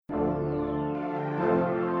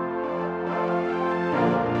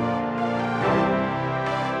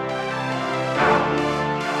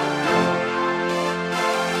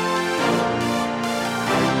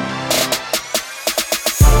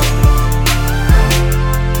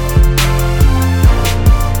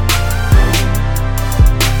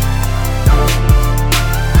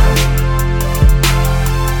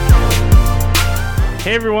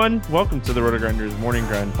Hey everyone, welcome to the Roto Grinders Morning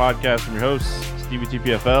Grind podcast. I'm your host, Stevie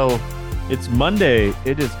TPFL. It's Monday.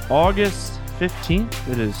 It is August 15th.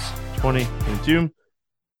 It is 2022.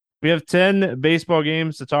 We have 10 baseball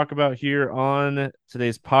games to talk about here on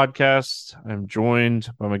today's podcast. I'm joined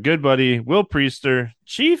by my good buddy, Will Priester.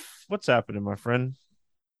 Chief, what's happening, my friend?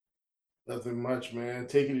 Nothing much, man.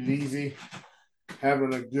 Taking it easy,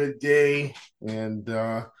 having a good day, and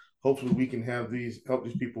hopefully we can help these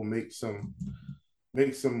people make some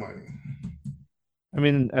money. I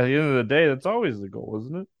mean, at the end of the day, that's always the goal,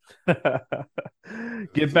 isn't it?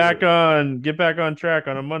 Get back Absolutely. on track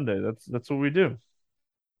on a Monday. That's what we do.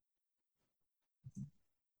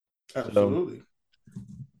 So Absolutely.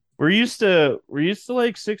 we're used to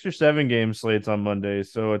like 6 or 7 game slates on Monday.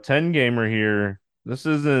 So a 10 gamer here. This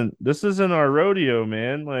isn't our rodeo,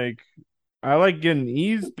 man. Like I like getting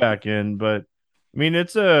ease back in, but I mean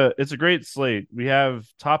it's a great slate. We have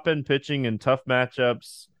top end pitching and tough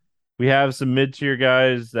matchups. We have some mid tier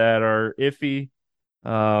guys that are iffy.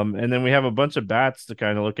 And then we have a bunch of bats to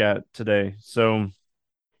kind of look at today. So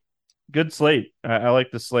good slate. I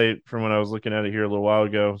like the slate from when I was looking at it here a little while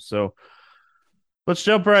ago. So let's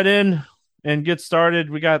jump right in and get started.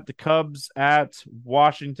 We got the Cubs at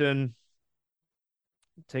Washington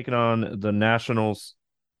taking on the Nationals.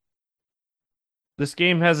 This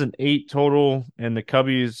game has an 8 total, and the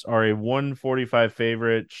Cubbies are a 145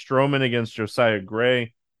 favorite. Stroman against Josiah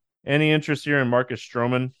Gray. Any interest here in Marcus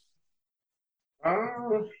Stroman? Uh,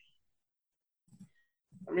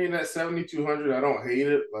 I mean, that 7,200, I don't hate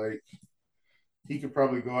it. Like, he could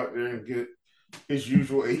probably go out there and get his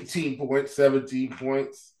usual 18 points, 17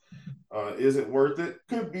 points. Is it worth it?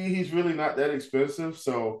 Could be. He's really not that expensive.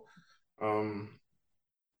 So, um,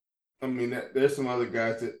 I mean, there's some other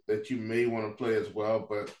guys that you may want to play as well,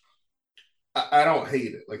 but I don't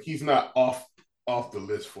hate it. Like he's not off the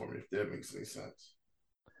list for me, if that makes any sense.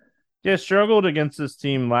 Yeah, struggled against this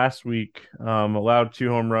team last week. Allowed 2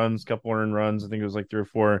 home runs, couple earned runs. I think it was like 3 or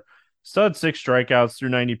 4. Still had 6 strikeouts through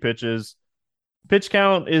 90 pitches. Pitch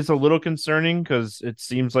count is a little concerning because it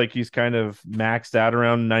seems like he's kind of maxed out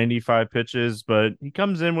around 95 pitches, but he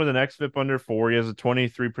comes in with an xFIP under 4. He has a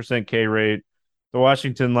 23% K rate. The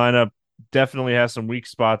Washington lineup definitely has some weak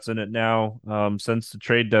spots in it now since the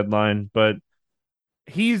trade deadline, but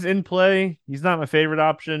he's in play. He's not my favorite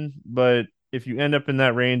option, but if you end up in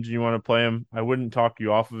that range and you want to play him, I wouldn't talk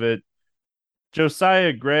you off of it.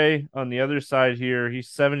 Josiah Gray on the other side here, he's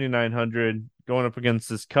 7,900 going up against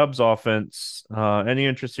this Cubs offense. Any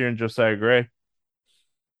interest here in Josiah Gray?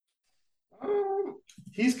 Um,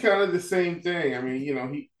 he's kind of the same thing. I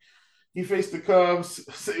mean, he faced the Cubs,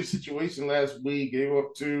 same situation last week, gave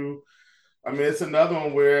up two. I mean, it's another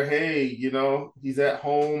one where, hey, he's at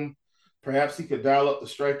home. Perhaps he could dial up the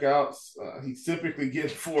strikeouts. He's typically getting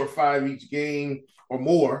 4 or 5 each game or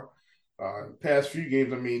more. Past few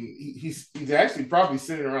games, I mean, he's actually probably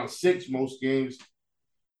sitting around 6 most games.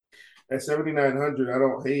 At 7,900, I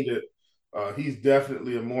don't hate it. He's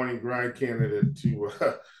definitely a morning grind candidate to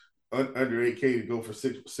under 8K to go for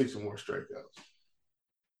six or more strikeouts.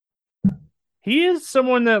 He is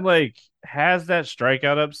someone that like has that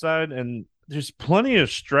strikeout upside, and there's plenty of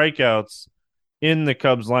strikeouts in the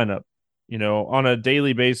Cubs lineup. You know, on a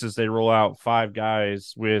daily basis, they roll out 5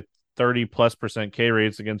 guys with 30+% K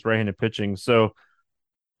rates against right-handed pitching. So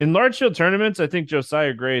in large field tournaments, I think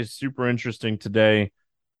Josiah Gray is super interesting today.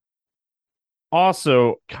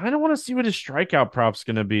 Also, kind of want to see what his strikeout prop's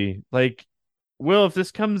going to be. Like, Will, if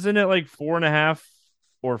this comes in at like 4.5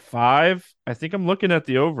 or 5, I think I'm looking at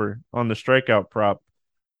the over on the strikeout prop.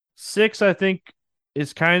 6, I think,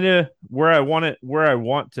 is kind of where I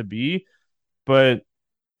want to be. But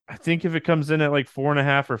I think if it comes in at like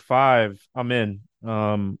 4.5 or 5, I'm in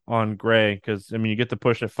on Gray because I mean you get the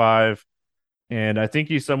push at 5. And I think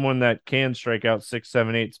he's someone that can strike out 6,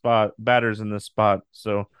 7, 8 spot batters in this spot.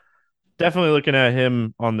 So definitely looking at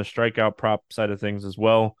him on the strikeout prop side of things as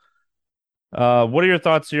well. What are your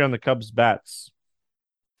thoughts here on the Cubs bats?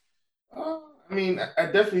 Uh, I mean, I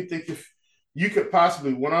definitely think if you could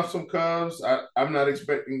possibly one off some Cubs, I'm not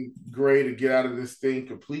expecting Gray to get out of this thing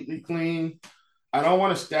completely clean. I don't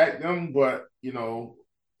want to stack them, but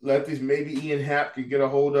lefties, maybe Ian Happ can get a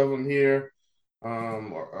hold of them here,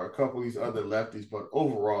 or a couple of these other lefties. But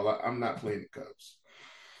overall, I'm not playing the Cubs.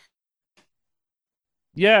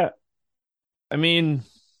 Yeah, I mean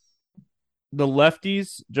the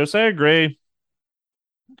lefties, Josiah Gray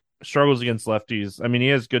struggles against lefties. I mean, he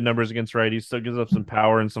has good numbers against righties, still gives up some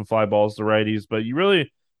power and some fly balls to righties, but you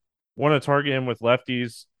really want to target him with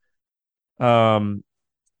lefties. Um,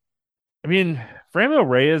 I mean, Framil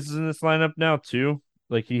Reyes is in this lineup now too.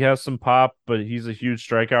 Like he has some pop, but he's a huge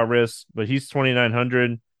strikeout risk. But he's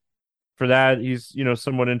 2,900 for that. He's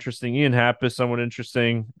somewhat interesting. Ian Happ is somewhat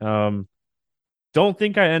interesting. Don't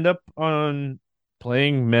think I end up on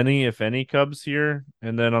playing many, if any, Cubs here.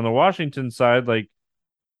 And then on the Washington side, like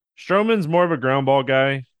Stroman's more of a ground ball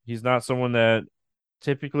guy. He's not someone that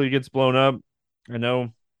typically gets blown up. I know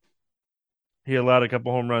he allowed a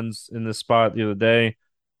couple home runs in this spot the other day.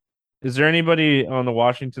 Is there anybody on the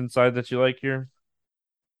Washington side that you like here?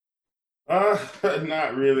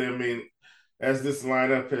 Not really. I mean, as this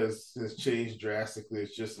lineup has changed drastically,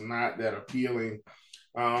 it's just not that appealing.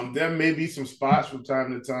 There may be some spots from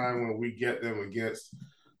time to time when we get them against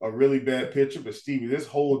a really bad pitcher, but Stevie, this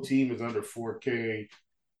whole team is under 4K.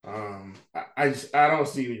 I don't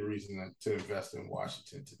see any reason to invest in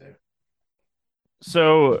Washington today.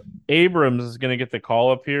 So Abrams is going to get the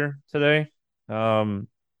call up here today.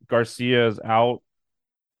 Garcia is out.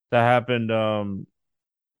 That happened.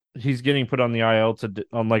 He's getting put on the IL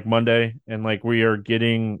on like Monday, and like we are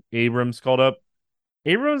getting Abrams called up.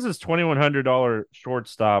 Abrams is $2,100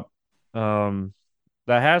 shortstop. Um,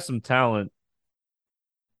 that has some talent.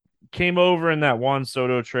 Came over in that Juan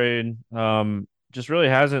Soto trade. Just really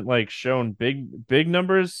hasn't like shown big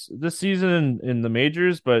numbers this season in the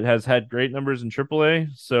majors, but has had great numbers in AAA.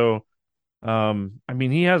 So, I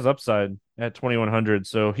mean, he has upside at 2,100.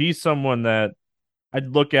 So he's someone that I'd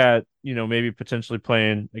look at, maybe potentially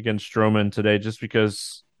playing against Stroman today, just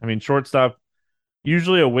because I mean, shortstop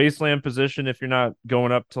usually a wasteland position if you're not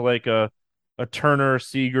going up to like a Turner,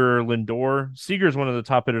 Seager, Lindor. Seager's one of the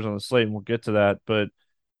top hitters on the slate, and we'll get to that. But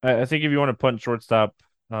I think if you want to punt shortstop,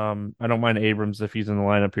 I don't mind Abrams if he's in the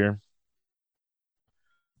lineup here.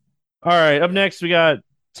 All right, up Yeah. next we got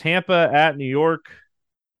Tampa at New York.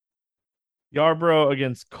 Yarbrough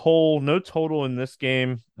against Cole. No total in this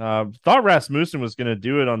game. Thought Rasmussen was going to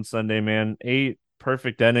do it on Sunday, man. 8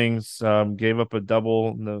 perfect innings. Gave up a double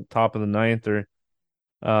in the top of the ninth or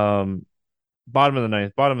um, bottom of the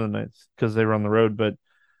ninth because they were on the road. But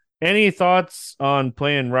any thoughts on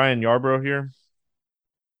playing Ryan Yarbrough here?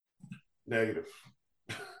 Negative.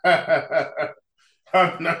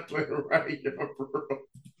 I'm not playing right, bro.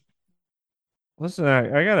 Listen,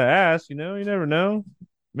 I gotta ask. You never know.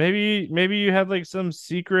 Maybe you had like some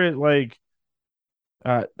secret like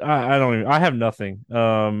I don't even I have nothing.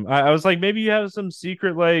 I was like maybe you have some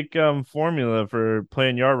secret like formula for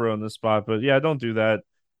playing Yarbrough in this spot, but yeah, don't do that.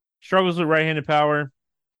 Struggles with right-handed power.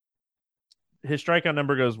 His strikeout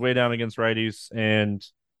number goes way down against righties, and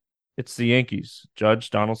it's the Yankees.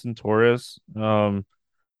 Judge, Donaldson, Torres.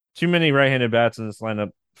 Too many right-handed bats in this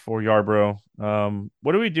lineup for Yarbrough.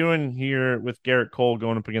 What are we doing here with Garrett Cole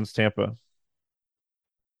going up against Tampa?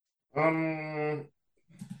 Um,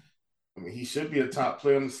 I mean, he should be a top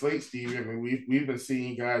player on the slate, Steve. I mean, we've been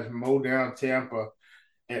seeing guys mow down Tampa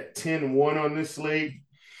at 10-1 on this slate.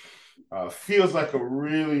 Feels like a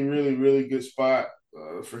really, really, really good spot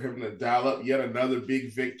for him to dial up yet another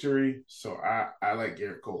big victory. So I like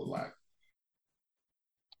Garrett Cole a lot.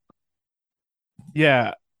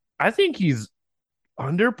 Yeah, I think he's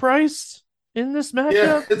underpriced in this Yeah,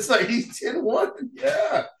 matchup. it's like he's 10-1.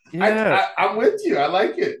 Yeah. Yeah, I'm with you. I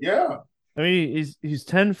like it. Yeah. I mean he's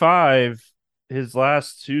 10-5 his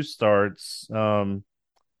last 2 starts.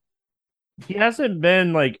 He hasn't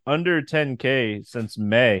been like under 10K since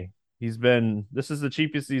May. This is the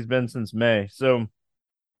cheapest he's been since May. So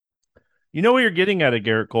you know what you're getting out of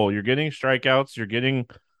Garrett Cole. You're getting strikeouts, you're getting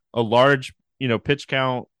a large, pitch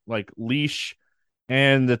count, like leash.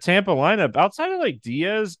 And the Tampa lineup, outside of like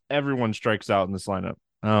Diaz, everyone strikes out in this lineup.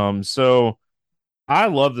 So I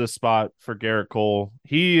love this spot for Garrett Cole.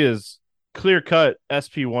 He is clear cut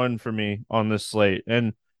SP1 for me on this slate.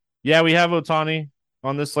 And yeah, we have Otani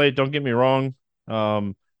on this slate. Don't get me wrong.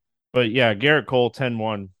 Um, but yeah, Garrett Cole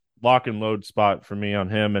 10-1 lock and load spot for me on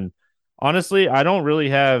him. And honestly, I don't really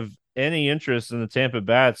have any interest in the Tampa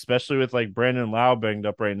bats, especially with like Brandon Lau banged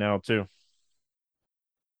up right now too.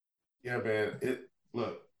 Yeah, man.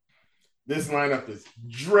 Look, this lineup is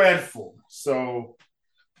dreadful. So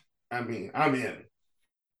I mean, I'm in.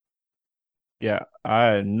 Yeah, I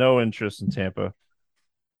had no interest in Tampa.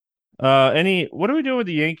 What are we doing with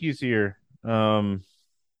the Yankees here? LeMahieu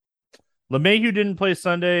didn't play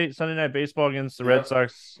Sunday night baseball against the Red Yep.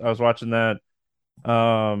 Sox. I was watching that.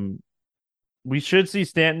 Um, we should see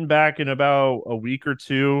Stanton back in about a week or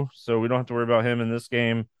two, so we don't have to worry about him in this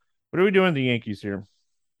game. What are we doing with the Yankees here?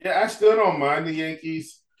 Yeah, I still don't mind the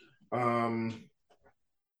Yankees. Um,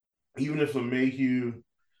 Even if LeMahieu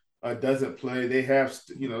doesn't play,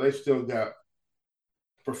 they've still got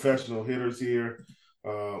professional hitters here.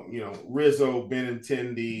 Rizzo,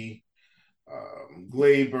 Benintendi,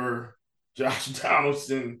 Glaber. Josh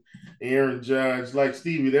Donaldson, Aaron Judge. Like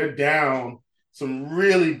Stevie, they're down some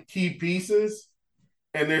really key pieces,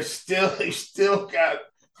 and they still got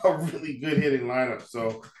a really good hitting lineup.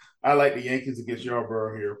 So I like the Yankees against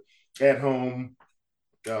Yarborough here at home.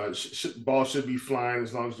 Ball should be flying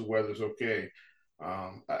as long as the weather's okay.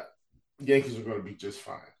 Um, I, Yankees are going to be just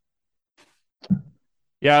fine.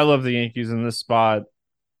 Yeah, I love the Yankees in this spot.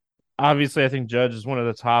 Obviously, I think Judge is one of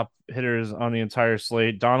the top hitters on the entire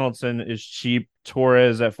slate. Donaldson is cheap.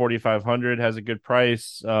 Torres at 4,500 has a good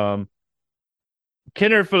price. Kenner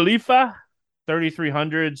Falifa,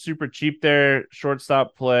 3,300, super cheap there.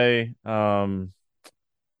 Shortstop play.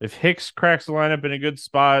 If Hicks cracks the lineup in a good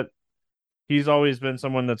spot, he's always been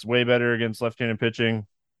someone that's way better against left-handed pitching.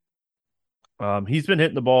 He's been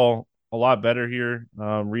hitting the ball a lot better here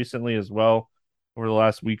recently as well over the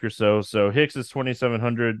last week or so. So Hicks is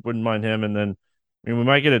 2,700. Wouldn't mind him. And then, I mean, we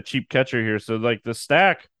might get a cheap catcher here. So like the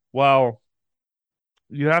stack, while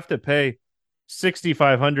you have to pay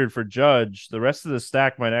 6,500 for Judge, the rest of the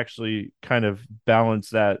stack might actually kind of balance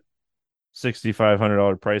that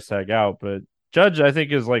 $6,500 price tag out. But Judge, I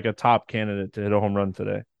think, is like a top candidate to hit a home run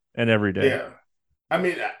today and every day. Yeah. I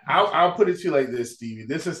mean, I'll put it to you like this, Stevie.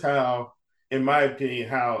 This is how, in my opinion,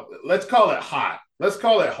 how let's call it hot. Let's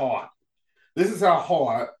call it hot. This is how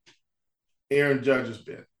hot Aaron Judge has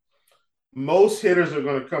been. Most hitters are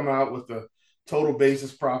going to come out with a total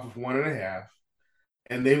basis prop of 1.5,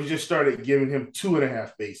 and they've just started giving him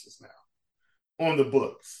 2.5 bases now on the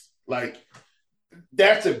books. Like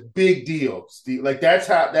that's a big deal, Steve. Like that's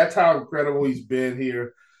how incredible he's been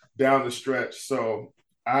here down the stretch. So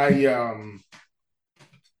I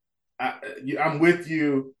I, I'm with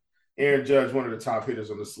you. Aaron Judge, one of the top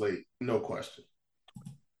hitters on the slate, no question.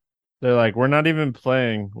 They're like, we're not even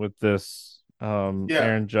playing with this Yeah,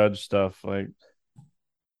 Aaron Judge stuff. Like,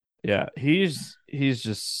 yeah, he's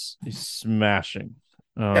smashing.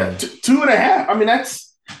 yeah, Um, 2.5. I mean,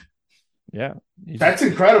 yeah, he's that's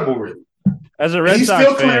incredible, really. as a And Red he's Sox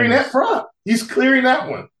still clearing fan, that front. He's clearing that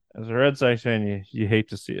one. as a Red Sox fan, you hate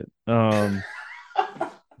to see it.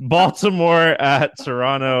 Baltimore at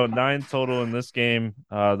Toronto, 9 total in this game.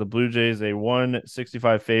 The Blue Jays a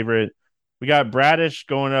 165 favorite. We got Bradish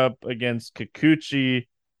going up against Kikuchi.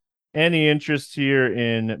 Any interest here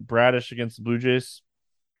in Bradish against the Blue Jays?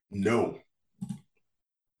 No.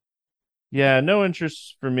 Yeah, no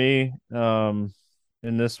interest for me in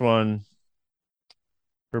this one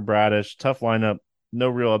for Bradish. Tough lineup, no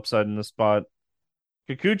real upside in the spot.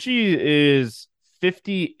 Kikuchi is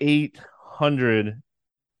 5,800.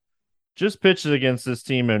 Just pitched against this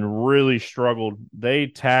team and really struggled. They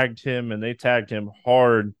tagged him and they tagged him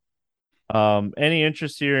hard. Any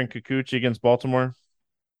interest here in Kikuchi against Baltimore?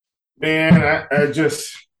 Man,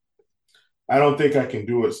 I don't think I can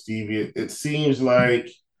do it, Stevie. It seems like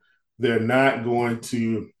they're not going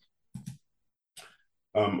to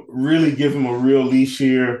really give him a real leash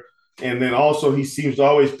here. And then also he seems to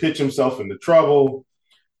always pitch himself into trouble.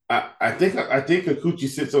 I think Kikuchi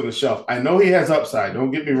sits on the shelf. I know he has upside.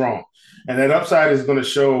 Don't get me wrong, and that upside is going to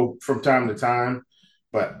show from time to time.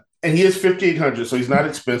 But and he is 5,800, so he's not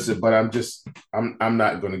expensive. But I'm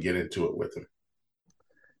not going to get into it with him.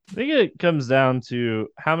 I think it comes down to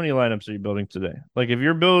how many lineups are you building today? Like if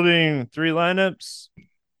you're building 3 lineups,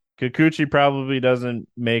 Kikuchi probably doesn't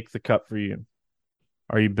make the cut for you.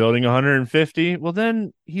 Are you building 150? Well,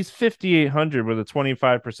 then he's 5,800 with a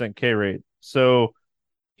 25% K rate. So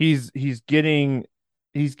he's getting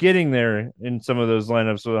there in some of those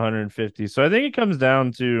lineups with 150. So I think it comes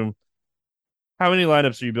down to how many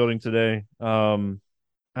lineups are you building today?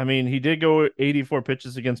 I mean, he did go 84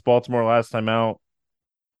 pitches against Baltimore last time out.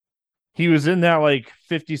 He was in that like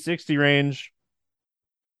 50-60 range.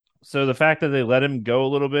 So the fact that they let him go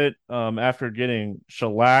a little bit after getting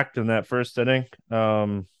shellacked in that first inning,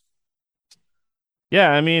 yeah,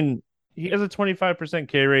 I mean, he has a 25%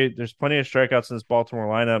 K rate. There's plenty of strikeouts in this Baltimore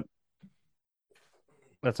lineup.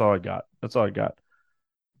 That's all I got. That's all I got.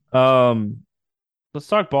 Um, let's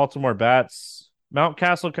talk Baltimore bats.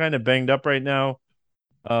 Mountcastle kind of banged up right now.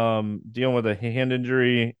 Dealing with a hand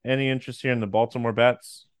injury. Any interest here in the Baltimore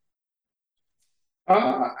bats?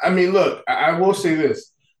 I mean, look, I will say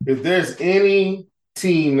this: if there's any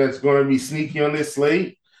team that's going to be sneaky on this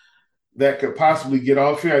slate that could possibly get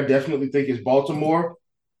off here, I definitely think it's Baltimore.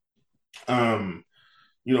 Um,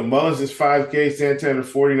 Mullins is 5K, Santana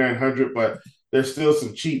 4,900, but there's still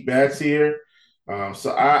some cheap bats here.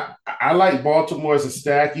 So I like Baltimore as a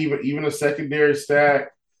stack, even a secondary stack.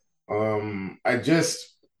 I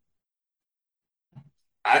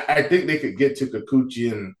think they could get to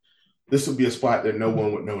Kikuchi, and this would be a spot that no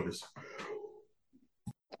one would notice.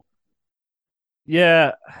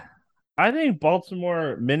 Yeah, I think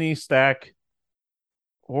Baltimore mini stack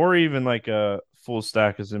or even like a full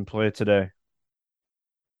stack is in play today,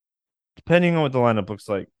 depending on what the lineup looks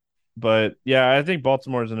like. But yeah, I think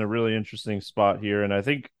Baltimore's in a really interesting spot here, and I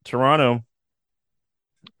think Toronto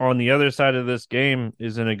on the other side of this game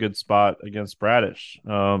is in a good spot against Bradish.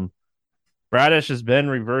 Bradish has been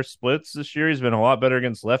reverse splits this year. He's been a lot better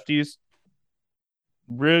against lefties.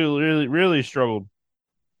 Really, really, really struggled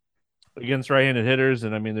against right-handed hitters,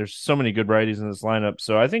 and I mean, there's so many good righties in this lineup.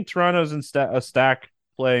 So I think Toronto's in a stack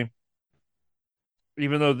play.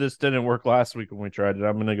 Even though this didn't work last week when we tried it,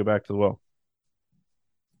 I'm going to go back to the well.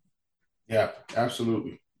 Yeah,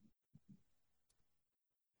 absolutely.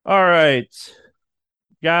 All right,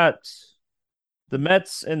 got the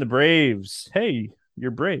Mets and the Braves. Hey,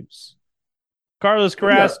 you're Braves. Carlos Oh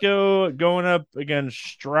yeah. Carrasco going up against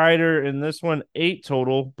Strider in this one, 8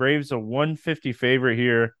 total. Braves a 150 favorite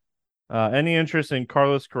here. Any interest in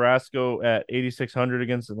Carlos Carrasco at 8,600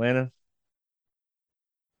 against Atlanta?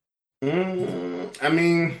 I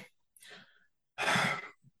mean,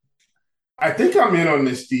 I think I'm in on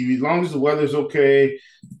this, Stevie. As long as the weather's okay.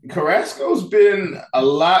 Carrasco's been a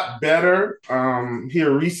lot better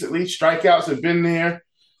here recently. Strikeouts have been there.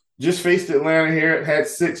 Just faced Atlanta here. Had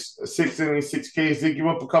six innings, 6 Ks. Did give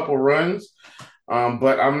up a couple runs,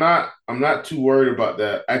 but I'm not too worried about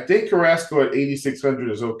that. I think Carrasco at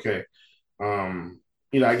 8,600 is okay.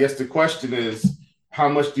 I guess the question is, how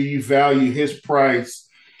much do you value his price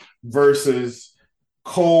versus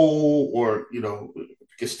Cole or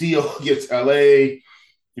Castillo gets LA?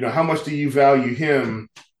 How much do you value him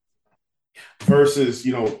versus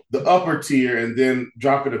the upper tier and then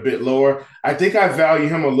drop it a bit lower? I think I value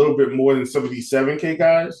him a little bit more than some of these 7K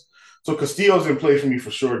guys. So Castillo's in play for me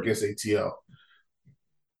for sure against ATL.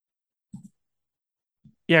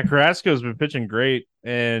 Yeah, Carrasco's been pitching great,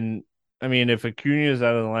 and I mean, if Acuna is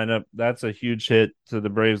out of the lineup, that's a huge hit to the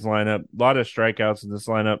Braves lineup. A lot of strikeouts in this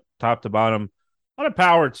lineup, top to bottom. A lot of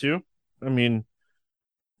power too. I mean,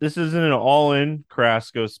 this isn't an all-in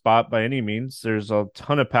Carrasco spot by any means. There's a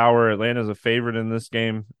ton of power. Atlanta's a favorite in this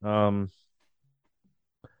game. I'm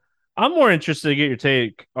more interested to get your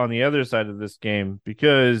take on the other side of this game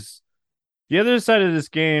because the other side of this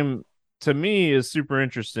game to me is super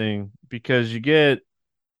interesting because you get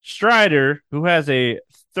Strider, who has a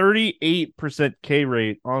 38% K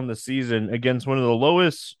rate on the season against one of the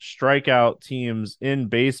lowest strikeout teams in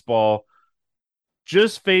baseball,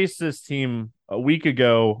 just faced this team a week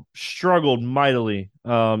ago, struggled mightily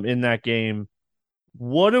in that game.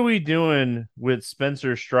 What are we doing with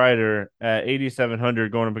Spencer Strider at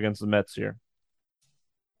 8,700 going up against the Mets here?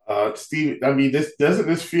 Steve, I mean,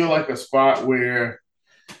 this feel like a spot where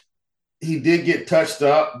he did get touched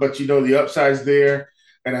up, but the upside's there.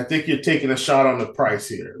 And I think you're taking a shot on the price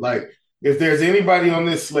here. Like, if there's anybody on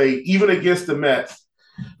this slate, even against the Mets,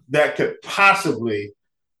 that could possibly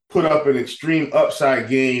put up an extreme upside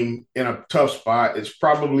game in a tough spot, it's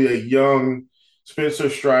probably a young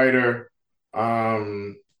Spencer Strider.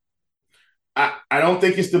 I don't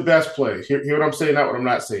think it's the best play. Hear what I'm saying, not what I'm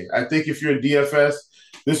not saying. I think if you're in DFS,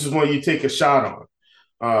 this is one you take a shot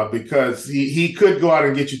on because he could go out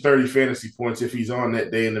and get you 30 fantasy points if he's on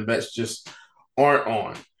that day and the Mets just aren't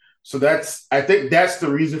on. So I think that's the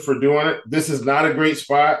reason for doing it. This is not a great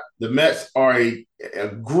spot. The Mets are a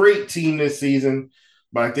great team this season,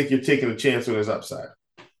 but I think you're taking a chance on his upside.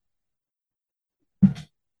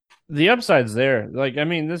 The upside's there. Like, I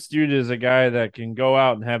mean, this dude is a guy that can go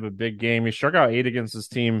out and have a big game. He struck out 8 against his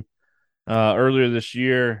team earlier this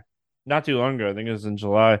year, not too long ago. I think it was in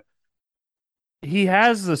July. He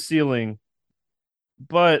has the ceiling,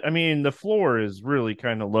 but I mean, the floor is really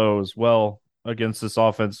kind of low as well against this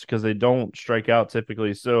offense because they don't strike out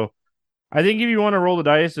typically. So I think if you want to roll the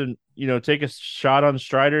dice and take a shot on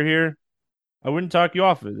Strider here, I wouldn't talk you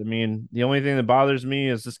off it. I mean, the only thing that bothers me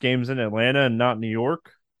is this game's in Atlanta and not New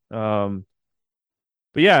York. Um,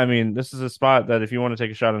 but yeah, I mean, this is a spot that if you want to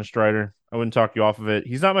take a shot on Strider, I wouldn't talk you off of it.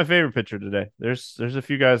 He's not my favorite pitcher today. There's a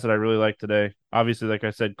few guys that I really like today. Obviously, like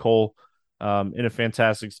I said, Cole, in a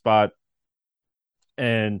fantastic spot,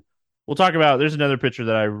 and we'll talk about. There's another pitcher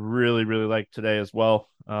that I really really like today as well.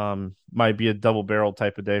 Might be a double barrel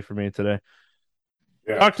type of day for me today.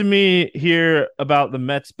 Yeah. Talk to me here about the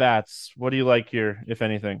Mets bats. What do you like here, if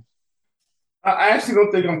anything? I actually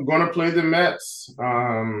don't think I'm going to play the Mets.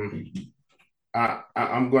 I'm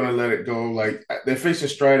going to let it go. Like, they're facing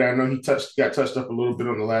Strider. I know he got touched up a little bit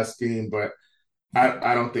on the last game, but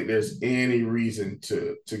I don't think there's any reason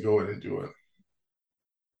to go in and do it.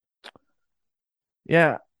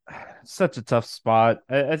 Yeah, such a tough spot.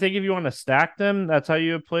 I think if you want to stack them, that's how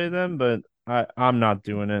you would play them, but I'm not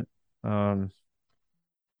doing it. Um,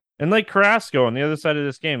 And like Carrasco on the other side of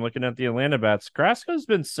this game, looking at the Atlanta bats, Carrasco's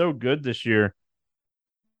been so good this year,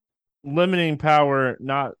 limiting power,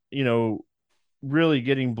 not, really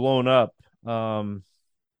getting blown up. I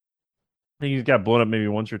think he's got blown up maybe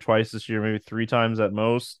once or twice this year, maybe three times at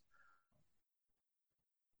most.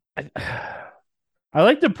 I, I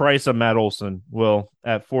like the price of Matt Olson, Will,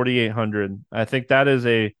 at 4,800. I think that is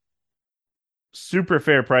a super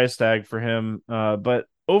fair price tag for him. But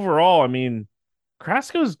overall, I mean,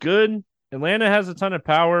 Carrasco's good. Atlanta has a ton of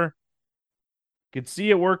power. Could see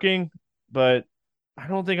it working, but I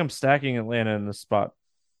don't think I'm stacking Atlanta in this spot.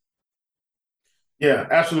 Yeah,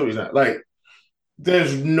 absolutely not. Like,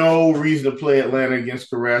 there's no reason to play Atlanta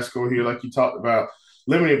against Carrasco here, like you talked about.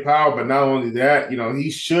 Limited power, but not only that,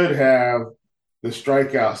 he should have the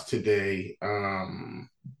strikeouts today.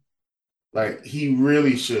 Like he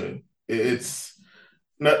really should. It's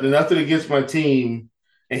nothing against my team,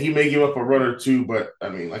 and he may give up a run or two, but I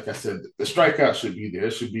mean, like I said, the strikeout should be there.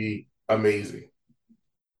 It should be amazing.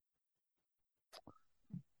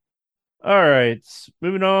 All right,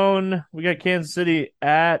 moving on. We got Kansas City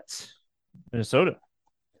at Minnesota.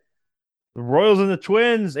 The Royals and the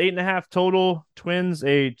Twins, 8.5 total. Twins,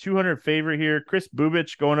 a 200 favorite here. Chris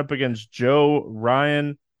Bubich going up against Joe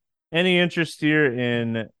Ryan. Any interest here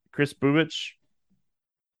in Chris Bubich?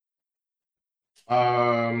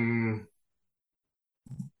 Um,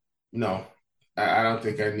 no, I don't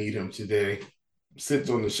think I need him today. Sits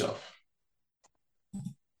on the shelf.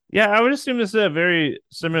 Yeah, I would assume this is a very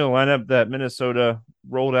similar lineup that Minnesota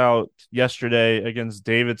rolled out yesterday against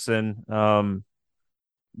Davidson.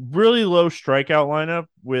 Really low strikeout lineup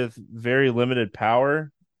with very limited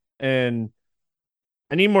power. And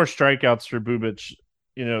I need more strikeouts for Bubich.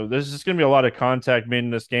 There's just going to be a lot of contact made in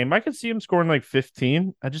this game. I could see him scoring like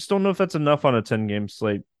 15. I just don't know if that's enough on a 10 game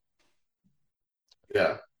slate.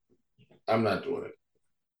 Yeah, I'm not doing it.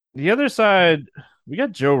 The other side, we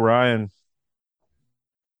got Joe Ryan,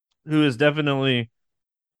 who is definitely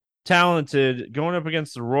talented, going up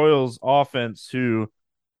against the Royals offense, who,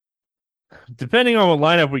 depending on what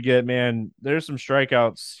lineup we get, man, there's some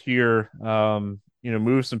strikeouts here.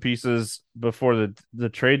 Move some pieces before the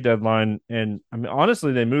trade deadline. And I mean,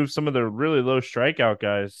 honestly, they moved some of the really low strikeout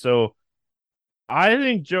guys. So I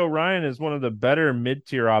think Joe Ryan is one of the better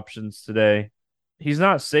mid-tier options today. He's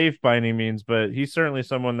not safe by any means, but he's certainly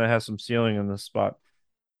someone that has some ceiling in this spot.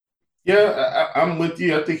 Yeah, I'm with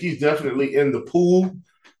you. I think he's definitely in the pool.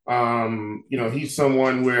 He's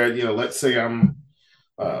someone where, let's say I'm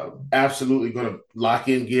absolutely going to lock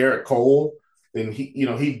in Garrett Cole, then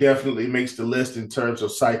he definitely makes the list in terms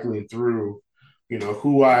of cycling through,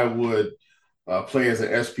 who I would play as an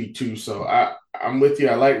SP2. So I'm with you.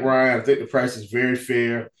 I like Ryan. I think the price is very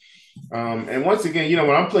fair. And once again,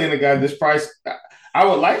 when I'm playing a guy this price, I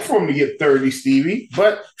would like for him to get 30, Stevie,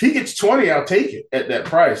 but if he gets 20, I'll take it at that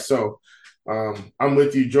price. So I'm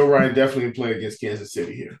with you. Joe Ryan definitely play against Kansas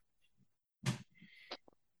City here.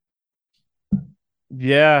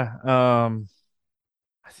 Yeah, I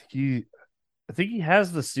think he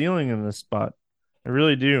has the ceiling in this spot. I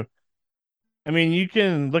really do. I mean, you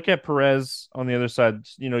can look at Perez on the other side,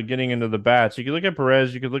 getting into the bats. You could look at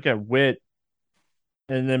Perez, you could look at Witt,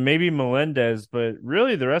 and then maybe Melendez, but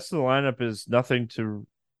really the rest of the lineup is nothing to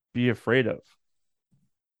be afraid of.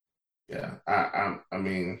 Yeah, I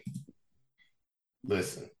mean,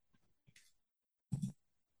 listen,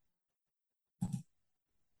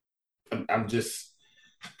 I'm just,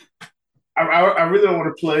 I really don't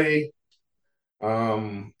want to play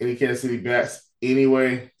any Kansas City bats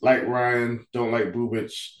anyway. Like Ryan, don't like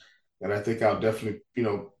Bubich, and I think I'll definitely,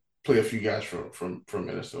 play a few guys from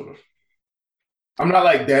Minnesota. I'm not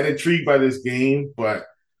like that intrigued by this game, but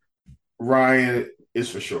Ryan is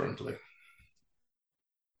for sure in play.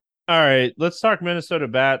 All right, let's talk Minnesota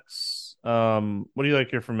bats. What do you like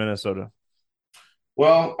here from Minnesota?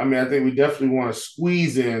 Well, I mean, I think we definitely want to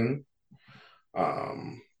squeeze in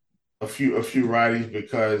um, a few righties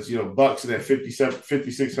because Bucks at 57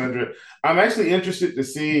 5600. I'm actually interested to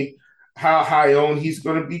see how high owned he's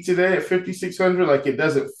going to be today at 5600. Like it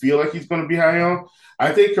doesn't feel like he's going to be high owned.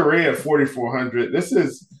 I think Correa at 4400. This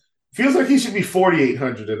is feels like he should be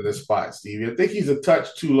 4800 in this spot, Stevie. I think he's a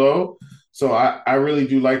touch too low. So I really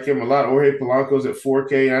do like him a lot. Jorge Polanco's at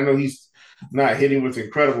 4K. I know he's not hitting with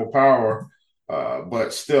incredible power,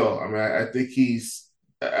 but still, I mean, I think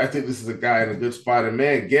this is a guy in a good spot. And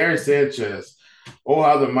man, Gary Sanchez, oh,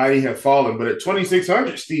 how the mighty have fallen. But at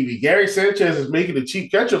 2,600, Stevie, Gary Sanchez is making the cheap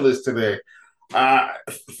catcher list today. Uh,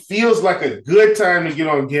 Feels like a good time to get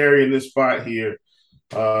on Gary in this spot here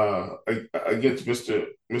against Mr.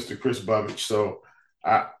 Chris Bubich. So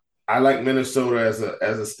I I like Minnesota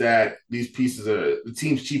as a stack. These pieces are the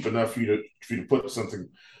team's cheap enough for you to put something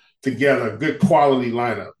together, good quality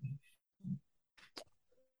lineup.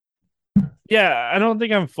 Yeah, I don't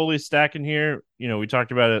think I'm fully stacking here. We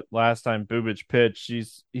talked about it last time. Bubic pitch.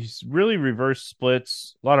 He's really reverse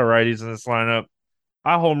splits. A lot of righties in this lineup.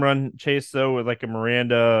 I home run chase though with like a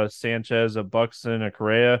Miranda, a Sanchez, a Buxton, a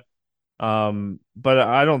Correa. But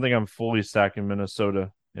I don't think I'm fully stacking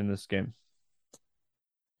Minnesota in this game.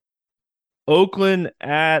 Oakland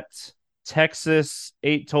at Texas,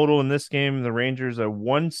 8 total in this game. The Rangers are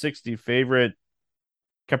 160 favorite.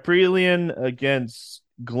 Caprillion against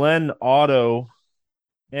Glenn Otto.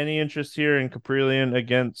 Any interest here in Caprillion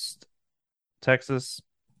against Texas?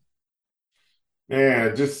 Yeah,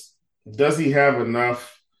 just does he have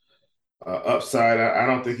enough upside? I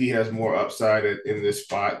don't think he has more upside in this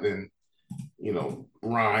spot than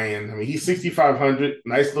Ryan. I mean, he's 6,500.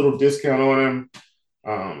 Nice little discount on him.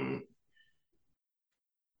 Um,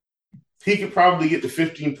 he could probably get to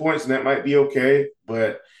 15 points, and that might be okay.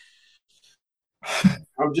 But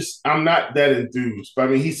I'm not that enthused. But I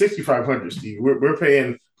mean, he's 6,500, Steve. We're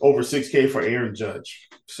paying over 6K for Aaron Judge.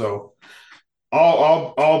 So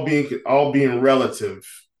all being relative,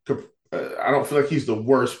 I don't feel like he's the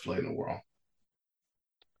worst play in the world.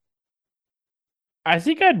 I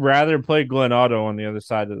think I'd rather play Glenn Otto on the other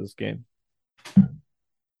side of this game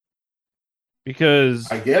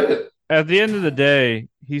because I get it. at the end of the day,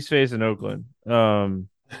 he's facing Oakland. And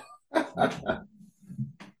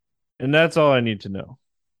that's all I need to know.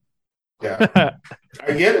 Yeah,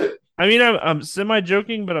 I get it. I mean, I'm semi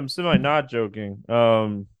joking, but I'm semi not joking.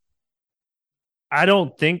 I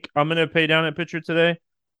don't think I'm gonna pay down at pitcher today.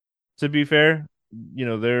 To be fair,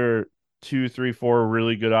 there are 2, 3, 4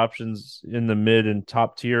 really good options in the mid and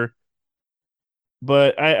top tier.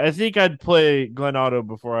 But I think I'd play Glenn Otto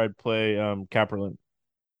before I'd play Caprillion.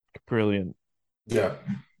 Yeah,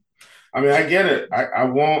 I mean, I get it. I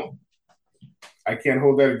won't. I can't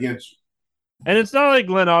hold that against you. And it's not like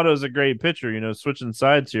Glenn Otto's a great pitcher, switching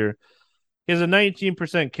sides here. He has a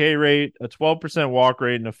 19% K rate, a 12% walk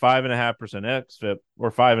rate, and a 5.5% XFIP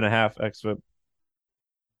or 5.5 XFIP.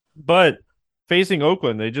 But facing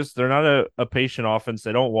Oakland, they're not a patient offense.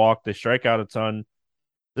 They don't walk. They strike out a ton.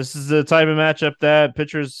 This is the type of matchup that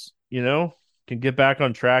pitchers, can get back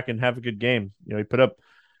on track and have a good game. He put up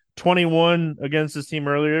 21 against his team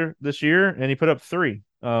earlier this year, and he put up 3.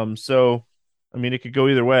 So, I mean, it could go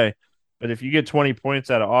either way. But if you get 20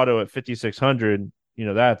 points out of Otto at 5,600,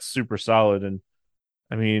 that's super solid. And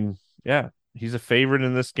I mean, yeah, he's a favorite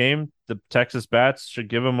in this game. The Texas bats should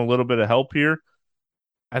give him a little bit of help here.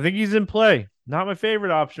 I think he's in play. Not my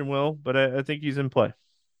favorite option, Will, but I think he's in play.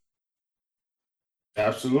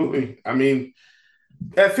 Absolutely. I mean,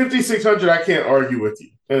 at 5,600, I can't argue with you.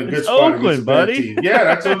 In a It's good spot against a Oakland, bad buddy. team. Yeah,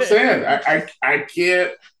 that's what I'm saying.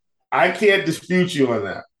 I can't dispute you on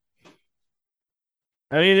that.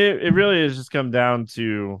 I mean, it really has just come down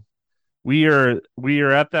to we are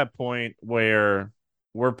at that point where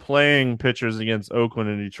we're playing pitchers against Oakland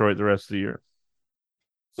and Detroit the rest of the year.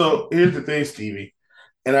 So here's the thing, Stevie,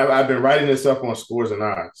 and I've been writing this up on Scores and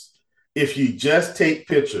Odds. If you just take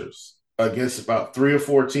pitchers against about 3 or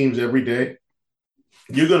 4 teams every day,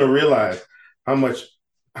 you're going to realize how much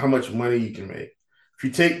money you can make. If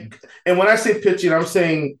you take, and when I say pitching, I'm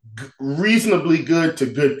saying reasonably good to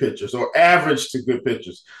good pitchers or average to good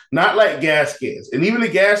pitchers, not like gas cans. And even the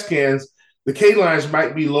gas cans, the K lines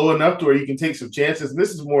might be low enough to where you can take some chances. And this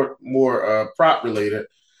is more prop related.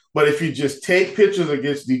 But if you just take pitchers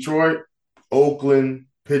against Detroit, Oakland,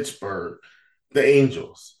 Pittsburgh, the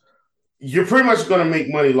Angels, you're pretty much going to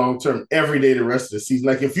make money long term every day the rest of the season.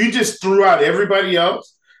 Like if you just threw out everybody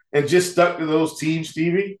else and just stuck to those teams,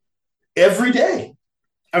 Stevie, every day.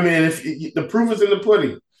 I mean, if the proof is in the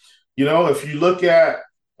pudding. If you look at,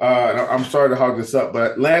 I'm sorry to hog this up,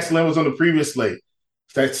 but Lance Lynn was on the previous slate.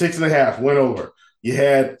 It's at 6.5, went over. You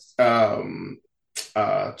had,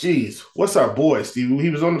 what's our boy, Steve? He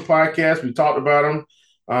was on the podcast. We talked about him.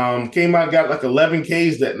 Came out and got like 11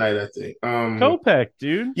 Ks that night, I think. Kopech,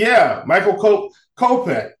 dude. Yeah, Michael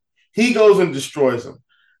Kopech. He goes and destroys them.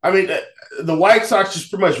 I mean, the White Sox just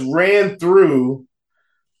pretty much ran through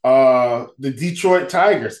the Detroit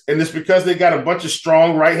Tigers, and it's because they got a bunch of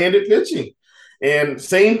strong right-handed pitching. And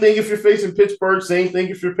same thing if you're facing Pittsburgh. Same thing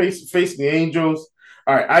if you're facing the Angels.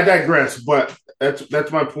 All right, I digress, but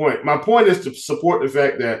that's my point. My point is to support the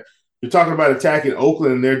fact that you're talking about attacking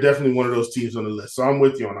Oakland, and they're definitely one of those teams on the list. So I'm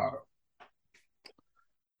with you on Otto.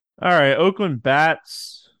 All right, Oakland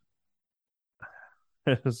bats.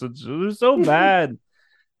 They're so bad.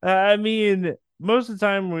 I mean, most of the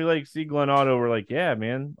time we see Glenn Otto, we're like, yeah,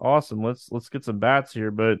 man, awesome. Let's get some bats here.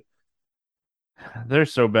 But They're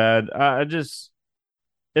so bad. I just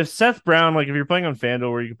if Seth Brown, like if you're playing on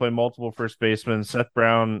FanDuel where you can play multiple first basemen, Seth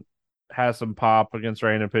Brown has some pop against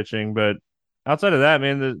right-handed pitching, but outside of that,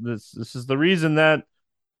 man, this is the reason that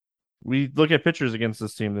we look at pitchers against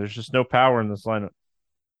this team. There's just no power in this lineup.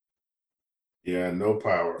 Yeah, no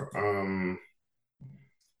power.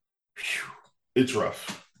 Phew, it's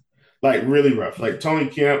rough, like really rough. Like Tony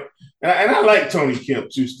Kemp, and I like Tony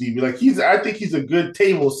Kemp too, Stevie. Like I think he's a good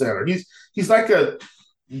table setter. He's like a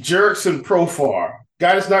Jerickson Profar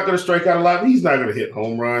guy that's not going to strike out a lot. But he's not going to hit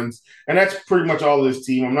home runs, and that's pretty much all of this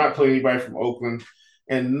team. I'm not playing anybody from Oakland,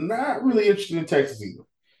 and not really interested in Texas either.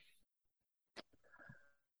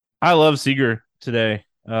 I love Seager today.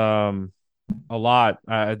 A lot.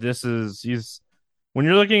 This is he's when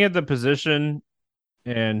you're looking at the position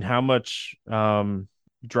and how much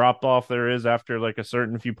drop off there is after like a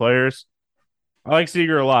certain few players. I like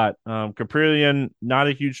Seager a lot. Caprillion, not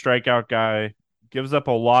a huge strikeout guy, gives up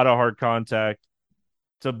a lot of hard contact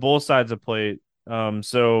to both sides of plate.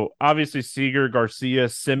 So obviously Seager, Garcia,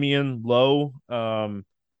 Simeon, Lowe.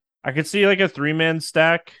 I could see like a 3-man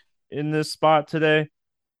stack in this spot today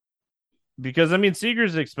because I mean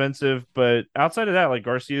Seager's expensive, but outside of that, like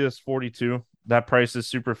Garcia is 42. That price is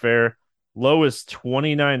super fair. Low is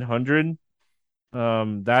 2,900.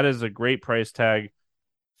 That is a great price tag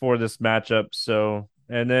for this matchup. So,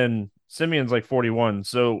 and then Simeon's like 41.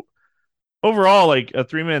 So overall, like a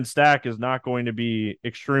 3-man stack is not going to be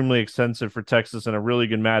extremely expensive for Texas in a really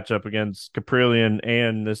good matchup against Caprillion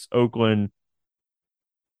and this Oakland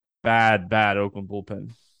bad Oakland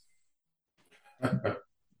bullpen.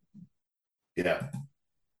 Yeah,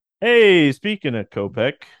 Hey, speaking of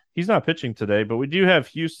Kopech, he's not pitching today, but we do have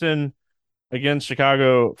Houston against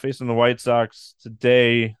Chicago facing the White Sox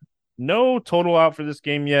today. No total out for this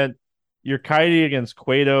game yet. Urquidy against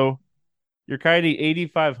Cueto. Urquidy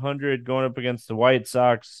 8,500 going up against the White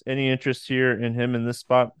Sox. Any interest here in him in this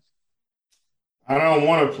spot? I don't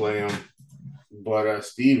want to play him, but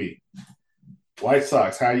Stevie, White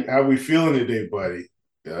Sox, how we feeling today, buddy?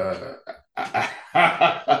 Uh,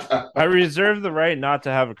 I reserve the right not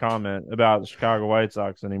to have a comment about the Chicago White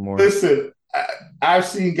Sox anymore. Listen, I've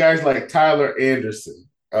seen guys like Tyler Anderson,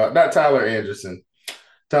 not Tyler Anderson.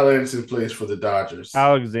 Tyler Anderson plays for the Dodgers.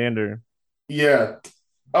 Alexander. Yeah.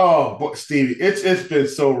 Oh, but Stevie, it's been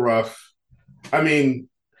so rough. I mean,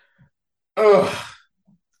 ugh,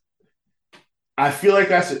 I feel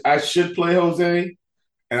like I should play Jose,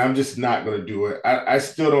 and I'm just not going to do it. I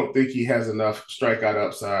still don't think he has enough strikeout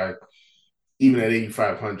upside, even at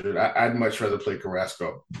 8,500. I'd much rather play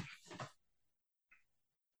Carrasco.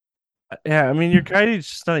 Yeah, I mean, Urquidy's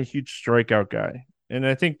just not a huge strikeout guy. And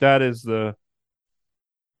I think that is the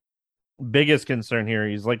biggest concern here.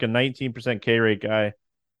 He's like a 19% K rate guy,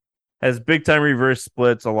 has big time reverse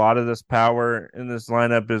splits. A lot of this power in this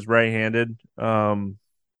lineup is right handed. What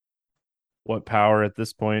power at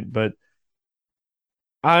this point? But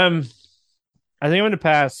I'm I think I'm going to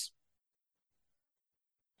pass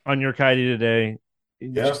on Urquidy today.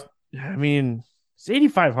 Yeah. Just, I mean, it's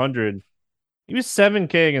 8,500. He was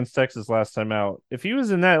 7K against Texas last time out. If he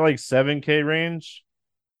was in that like 7K range,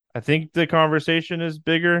 I think the conversation is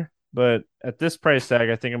bigger. But at this price tag,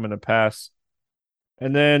 I think I'm going to pass.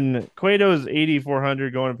 And then Cueto's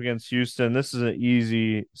 8,400 going up against Houston. This is an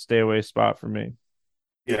easy stay away spot for me.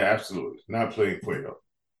 Yeah, absolutely. Not playing Cueto.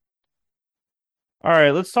 All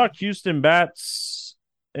right, let's talk Houston bats.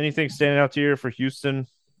 Anything standing out to you for Houston?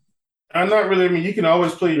 I'm not really. I mean, you can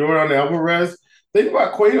always play Jordan Alvarez. Thing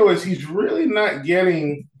about Cueto is he's really not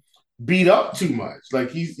getting beat up too much.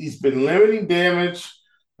 Like he's been limiting damage.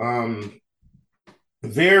 Um,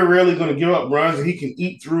 very rarely going to give up runs, and he can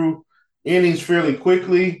eat through innings fairly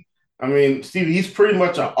quickly. I mean, Stevie, he's pretty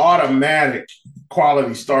much an automatic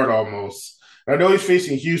quality start almost. I know he's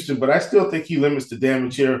facing Houston, but I still think he limits the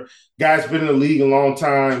damage here. Guy's been in the league a long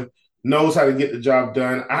time, knows how to get the job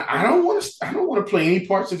done. I don't want to. I don't want to play any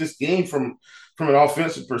parts of this game from an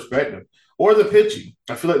offensive perspective or the pitching.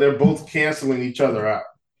 I feel like they're both canceling each other out.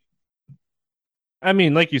 I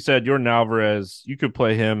mean, like you said, Jordan Alvarez, you could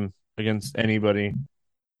play him against anybody.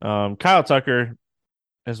 Kyle Tucker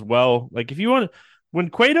as well. Like if you want, when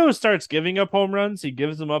Cueto starts giving up home runs, he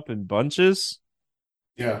gives them up in bunches.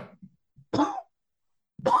 Yeah.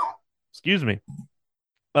 Excuse me.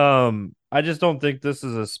 I just don't think this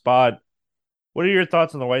is a spot. What are your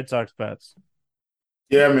thoughts on the White Sox bats?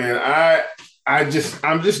 Yeah, man. I'm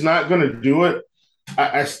just not gonna do it.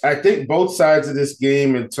 I think both sides of this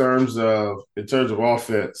game in terms of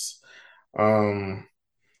offense. Um,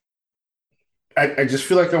 I just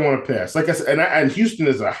feel like I want to pass. Like I said, and Houston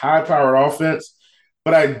is a high powered offense,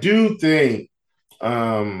 but I do think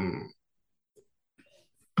um,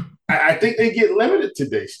 I think they get limited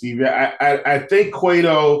today, Stevie. I think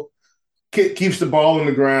Cueto keeps the ball on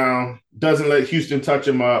the ground, doesn't let Houston touch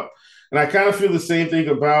him up, and I kind of feel the same thing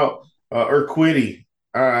about Urquidy.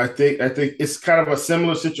 I think it's kind of a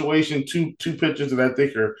similar situation. Two pitchers that I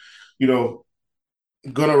think are, you know,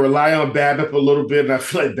 going to rely on BABIP a little bit, and I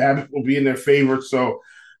feel like BABIP will be in their favor. So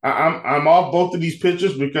I'm off both of these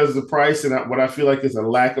pitchers because of the price and what I feel like is a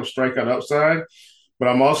lack of strikeout upside. But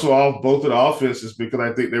I'm also off both of the offenses because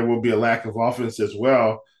I think there will be a lack of offense as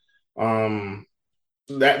well. Um,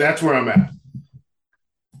 that's where I'm at.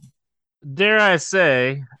 Dare I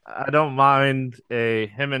say, I don't mind a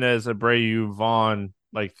Jimenez, Abreu, Vaughn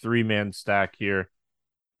like 3-man stack here.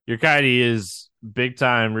 Urquidy is big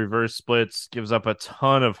time reverse splits, gives up a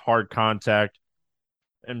ton of hard contact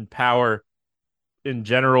and power in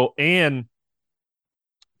general, and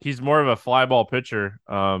he's more of a fly ball pitcher.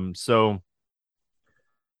 So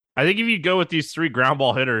I think if you go with these three ground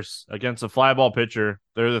ball hitters against a fly ball pitcher,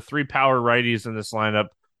 they're the three power righties in this lineup.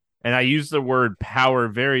 And I use the word power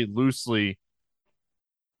very loosely.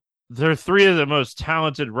 They're three of the most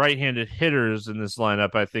talented right-handed hitters in this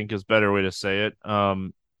lineup, I think is a better way to say it.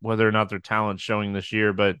 Whether or not their talent showing this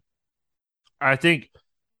year, but I think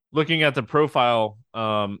looking at the profile,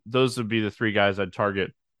 those would be the three guys I'd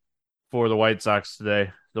target for the White Sox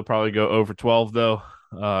today. They'll probably go over 12 though,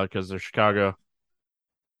 because they're Chicago.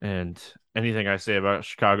 And anything I say about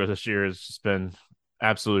Chicago this year has just been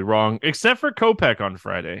absolutely wrong, except for Kopech on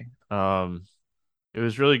Friday. It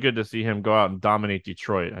was really good to see him go out and dominate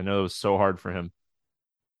Detroit. I know it was so hard for him.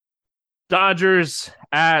 Dodgers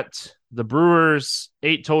at the Brewers,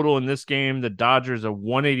 8 total in this game. The Dodgers a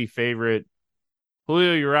 180 favorite.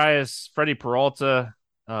 Julio Urias, Freddie Peralta.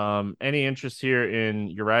 Any interest here in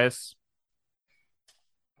Urias?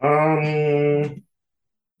 Um,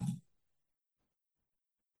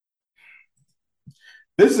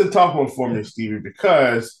 this is a tough one for me, Stevie,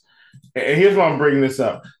 because and here's why I'm bringing this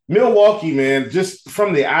up. Milwaukee, man, just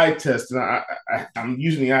from the eye test, and I'm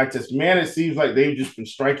using the eye test, man, it seems like they've just been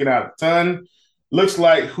striking out a ton. Looks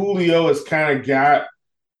like Julio has kind of got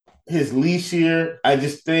his leash here. I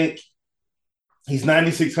just think he's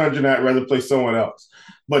 9,600. I'd rather play someone else.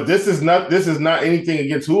 But this is not anything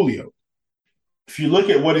against Julio. If you look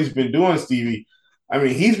at what he's been doing, Stevie, I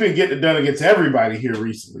mean, he's been getting it done against everybody here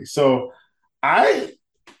recently. So I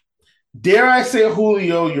dare I say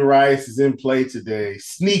Julio Urias is in play today,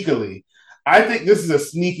 sneakily. I think this is a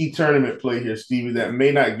sneaky tournament play here, Stevie, that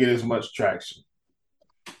may not get as much traction.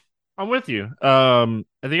 I'm with you. I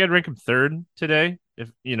think I'd rank him third today. If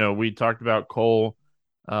we talked about Cole.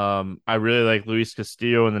 I really like Luis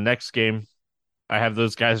Castillo in the next game. I have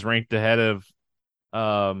those guys ranked ahead of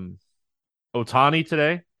um Otani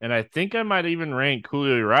today, and I think I might even rank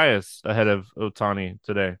Julio Urias ahead of Otani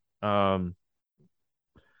today.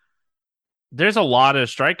 There's a lot of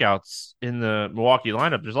strikeouts in the Milwaukee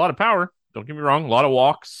lineup. There's a lot of power. Don't get me wrong, a lot of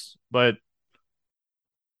walks, but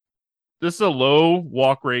this is a low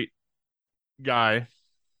walk rate guy.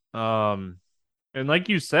 Um, and like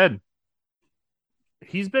you said,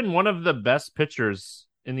 he's been one of the best pitchers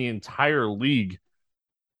in the entire league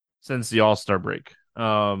since the All Star break.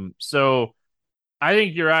 So I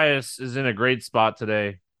think Urias is in a great spot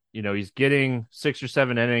today. He's getting 6 or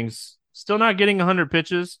 7 innings, still not getting 100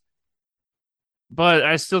 pitches, but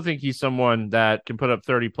I still think he's someone that can put up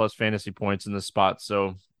 30 plus fantasy points in this spot.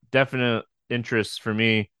 So definite interest for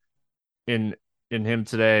me in him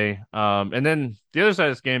today. And then the other side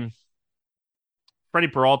of this game, Freddie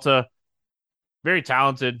Peralta, very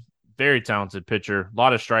talented pitcher, a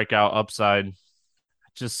lot of strikeout upside.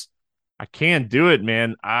 Just I can't do it,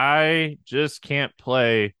 man. I just can't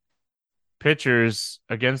play pitchers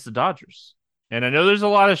against the Dodgers. And I know there's a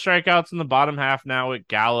lot of strikeouts in the bottom half now with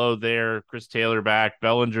Gallo there, Chris Taylor back,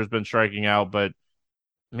 Bellinger's been striking out, but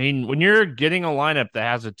I mean, when you're getting a lineup that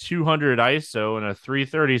has a 200 ISO and a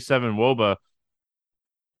 337 WOBA,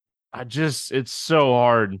 it's so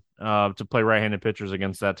hard to play right-handed pitchers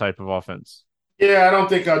against that type of offense. Yeah, I don't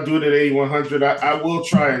think I'll do it at 8,100. I will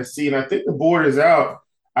try and see, and I think the board is out.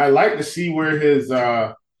 I like to see where his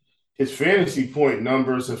fantasy point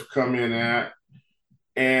numbers have come in at.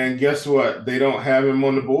 And guess what? They don't have him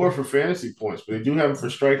on the board for fantasy points, but they do have him for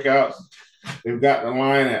strikeouts. They've got the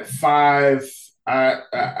line at 5.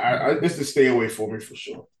 This is stay away for me for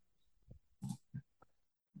sure.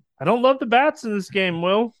 I don't love the bats in this game,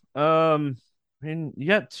 Will. I mean, you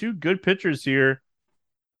got two good pitchers here.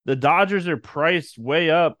 The Dodgers are priced way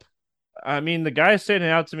up. I mean, the guy standing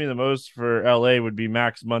out to me the most for LA would be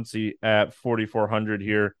Max Muncy at 4,400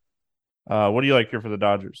 here. What do you like here for the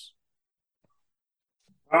Dodgers?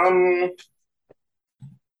 Um,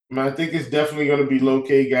 I mean, I think it's definitely going to be low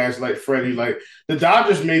K guys like Freddie. Like the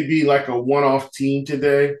Dodgers may be like a one off team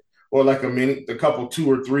today, or like a couple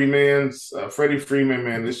 2 or 3 mans. Freddie Freeman,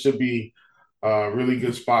 man, this should be a really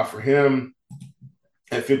good spot for him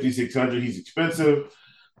at 5,600. He's expensive,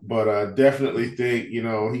 but definitely think he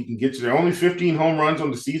can get you there. Only 15 home runs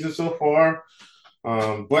on the season so far,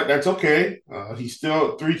 but that's okay. He's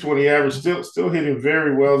still 320 average, still hitting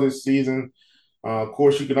very well this season. Of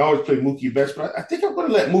course, you can always play Mookie Betts, but I think I'm going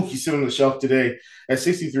to let Mookie sit on the shelf today at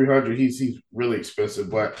 6,300. He's really expensive,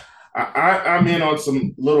 but I'm in on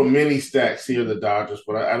some little mini stacks here, the Dodgers,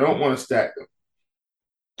 but I don't want to stack them.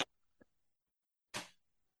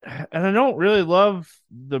 And I don't really love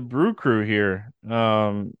the Brew Crew here.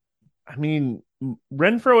 I mean,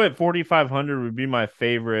 Renfro at 4,500 would be my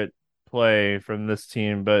favorite play from this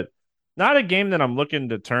team, but not a game that I'm looking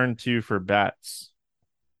to turn to for bats.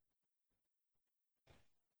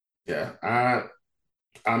 Yeah,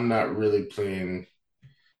 I'm not really playing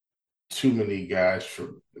too many guys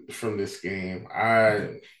from this game.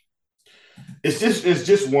 It's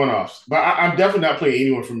just one offs, but I'm definitely not playing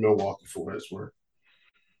anyone from Milwaukee for what it's worth.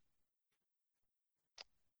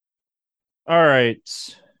 All right.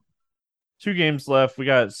 2 games left. We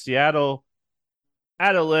got Seattle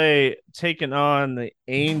at LA taking on the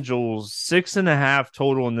Angels. 6.5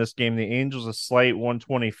 total in this game. The Angels a slight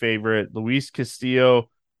 120 favorite. Luis Castillo,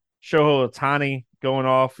 Shohei Ohtani going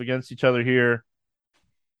off against each other here.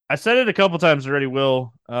 I said it a couple times already,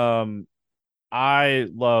 Will. I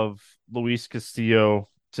love Luis Castillo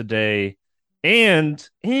today. And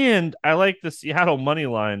I like the Seattle money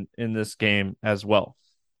line in this game as well.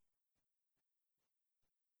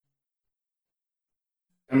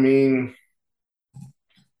 I mean,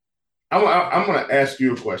 I'm going to ask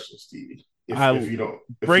you a question, Stevie. If I you don't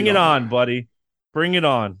if you Bring it don't on, mind, buddy. Bring it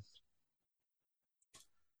on.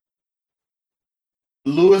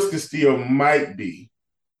 Luis Castillo might be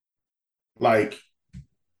like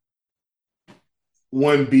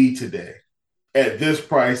 1B today at this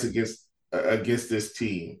price against this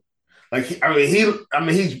team.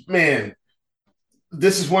 He's man.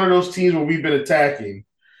 This is one of those teams where we've been attacking.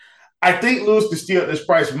 I think Luis Castillo at this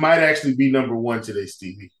price might actually be number one today,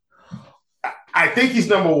 Stevie. I think he's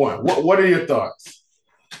number one. What are your thoughts?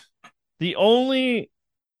 The only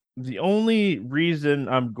the only reason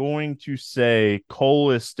I'm going to say Cole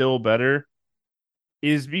is still better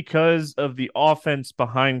is because of the offense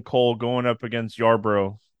behind Cole going up against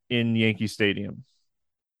Yarbrough in Yankee Stadium.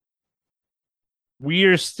 We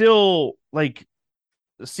are still like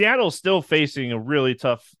Seattle's still facing a really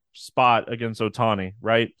tough spot against Ohtani,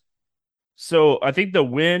 right? So I think the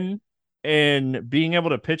win and being able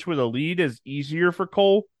to pitch with a lead is easier for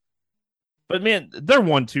Cole. But man, they're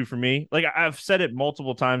 1-2 for me. Like I've said it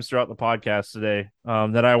multiple times throughout the podcast today,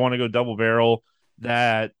 that I want to go double barrel.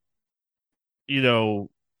 That you know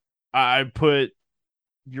I put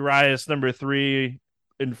Urias number 3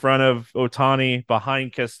 in front of Ohtani,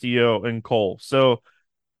 behind Castillo and Cole. So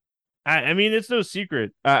I mean, it's no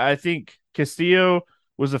secret. I think Castillo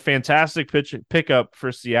was a fantastic pickup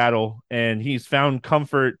for Seattle, and he's found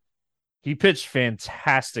comfort. He pitched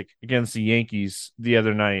fantastic against the Yankees the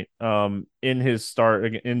other night, in his start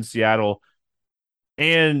in Seattle,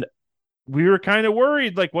 and we were kind of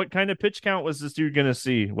worried, like, what kind of pitch count was this dude going to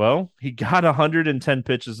see? Well, he got 110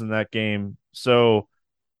 pitches in that game, so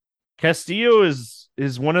Castillo is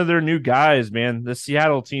one of their new guys, man. The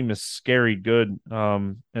Seattle team is scary good.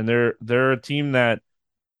 And they're a team that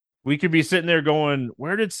we could be sitting there going,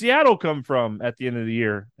 where did Seattle come from at the end of the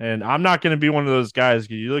year? And I'm not going to be one of those guys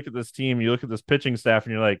because you look at this team, you look at this pitching staff,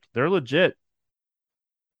 and you're like, they're legit.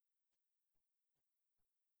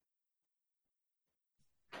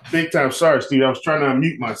 Big time. Sorry, Steve. I was trying to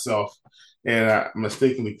unmute myself and I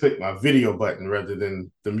mistakenly clicked my video button rather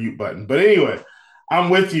than the mute button. But anyway,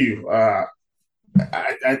 I'm with you. I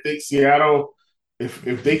think Seattle,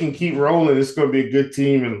 if they can keep rolling, it's going to be a good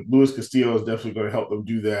team, and Luis Castillo is definitely going to help them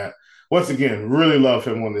do that. Once again, really love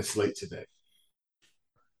him on this slate today.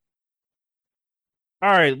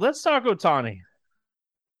 All right, let's talk Ohtani.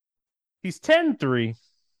 He's 10-3.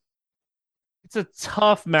 It's a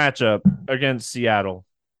tough matchup against Seattle.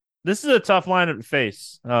 This is a tough lineup to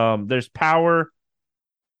face. There's power.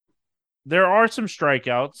 There are some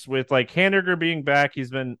strikeouts with like Haniger being back.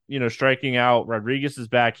 He's been, striking out. Rodriguez is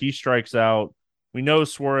back. He strikes out. We know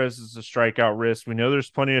Suarez is a strikeout risk. We know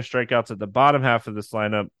there's plenty of strikeouts at the bottom half of this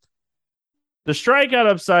lineup. The strikeout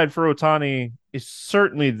upside for Ohtani is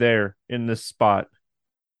certainly there in this spot.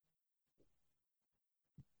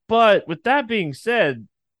 But with that being said,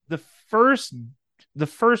 the first the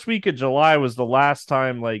first week of July was the last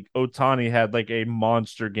time like Ohtani had like a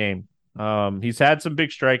monster game. He's had some big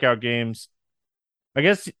strikeout games. I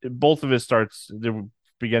guess both of his starts the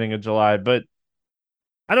beginning of July, but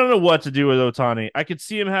I don't know what to do with Otani. I could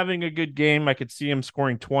see him having a good game. I could see him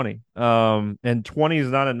scoring 20. And 20 is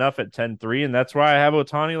not enough at 10-3, and that's why I have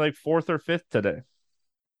Otani like fourth or fifth today.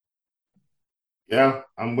 Yeah,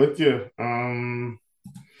 I'm with you.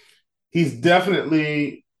 He's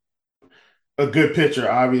definitely a good pitcher,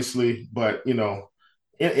 obviously, but in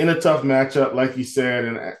a tough matchup, like you said,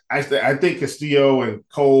 and I think Castillo and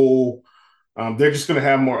Cole, they're just going to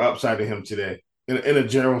have more upside to him today in a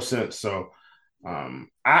general sense. So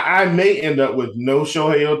I may end up with no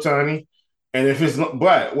Shohei Otani. And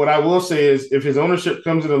but what I will say is if his ownership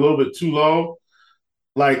comes in a little bit too low,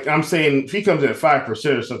 like I'm saying, if he comes in at 5% or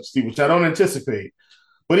something, Steve, which I don't anticipate,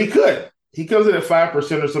 but he could. He comes in at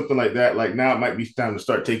 5% or something like that. Like now it might be time to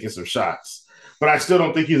start taking some shots. But I still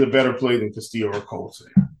don't think he's a better play than Castillo or Cole.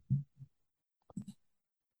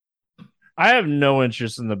 I have no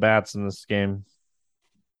interest in the bats in this game.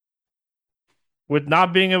 With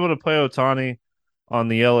not being able to play Otani on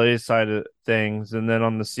the LA side of things, and then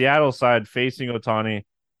on the Seattle side facing Otani,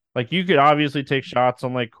 like you could obviously take shots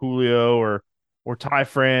on like Julio or Ty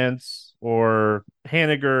France or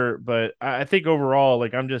Haniger, but I think overall,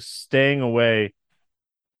 like I'm just staying away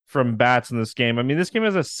from bats in this game. I mean, this game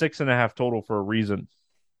has a 6.5 total for a reason.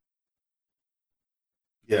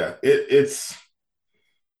 Yeah, it's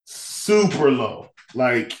super low.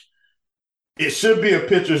 Like it should be a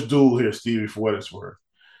pitcher's duel here, Stevie, for what it's worth.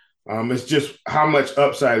 It's just how much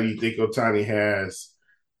upside do you think Otani has?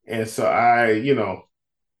 And so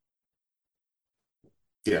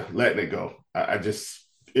yeah, letting it go. I just,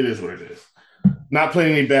 it is what it is. Not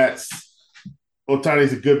playing any bats.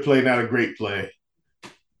 Otani's a good play, not a great play.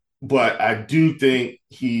 But I do think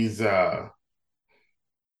he's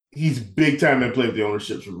big time in play if the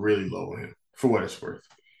ownership's really low on him, for what it's worth.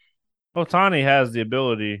 Otani has the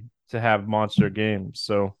ability to have monster games,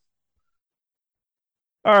 so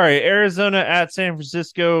all right, Arizona at San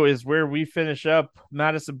Francisco is where we finish up.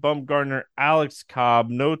 Madison Bumgarner, Alex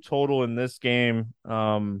Cobb, no total in this game.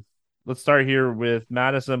 Let's start here with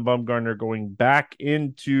Madison Bumgarner going back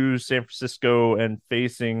into San Francisco and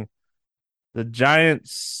facing the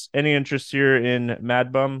Giants. Any interest here in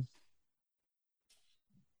Mad Bum?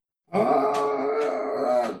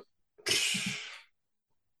 Uh,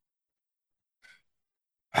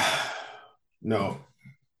 no,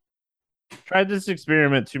 Tried this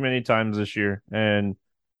experiment too many times this year, and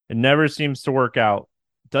it never seems to work out.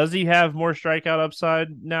 Does he have more strikeout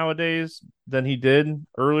upside nowadays than he did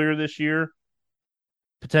earlier this year?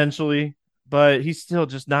 Potentially, but he's still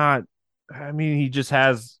just not. I mean, he just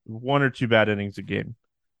has one or two bad innings a game.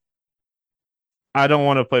 I don't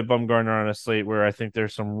want to play Bumgarner on a slate where I think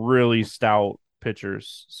there's some really stout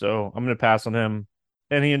pitchers, so I'm going to pass on him.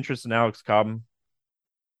 Any interest in Alex Cobb?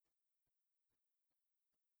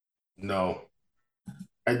 no.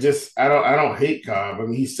 I don't hate Cobb. I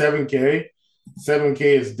mean, he's 7K. 7K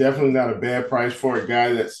is definitely not a bad price for a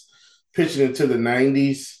guy that's pitching into the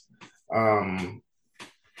 90s. Um,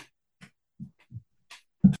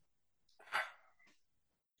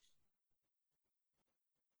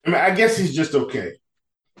 I mean, I guess he's just okay.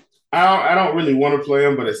 I don't really want to play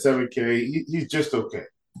him, but at 7K, he's just okay.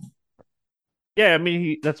 Yeah, I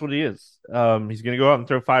mean, that's what he is. He's going to go out and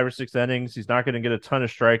throw 5 or 6 innings. He's not going to get a ton of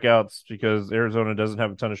strikeouts because Arizona doesn't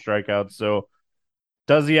have a ton of strikeouts. So,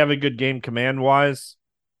 does he have a good game command wise?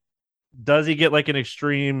 Does he get like an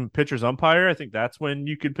extreme pitcher's umpire? I think that's when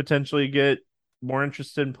you could potentially get more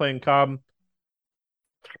interested in playing Cobb.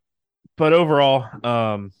 But overall,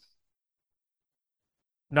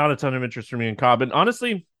 not a ton of interest for me in Cobb. And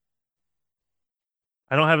honestly,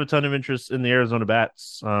 I don't have a ton of interest in the Arizona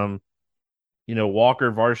bats.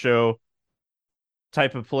 Walker, Varsho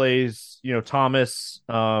type of plays, Thomas.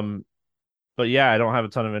 But yeah, I don't have a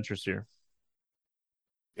ton of interest here.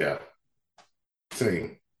 Yeah,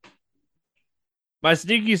 same. My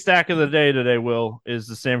sneaky stack of the day today, Will, is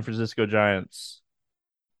the San Francisco Giants.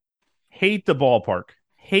 Hate the ballpark.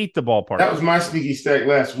 Hate the ballpark. That was my sneaky stack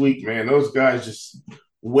last week, man. Those guys just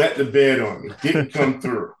wet the bed on me. Didn't come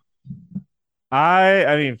through.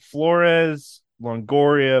 I mean Flores,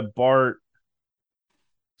 Longoria, Bart,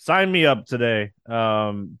 sign me up today.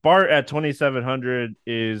 Bart at 2,700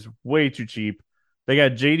 is way too cheap. They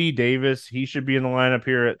got JD Davis. He should be in the lineup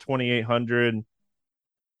here at 2,800.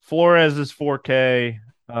 Flores is 4K.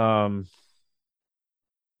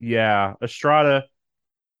 Yeah, Estrada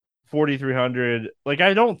 4,300. Like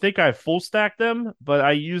I don't think I full stack them, but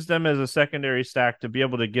I use them as a secondary stack to be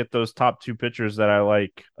able to get those top two pitchers that I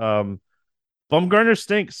like. Bumgarner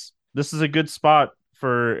stinks. This is a good spot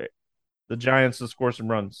for the Giants to score some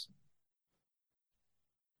runs.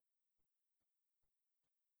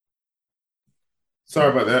 Sorry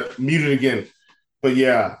about that. Muted again. But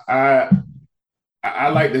yeah, I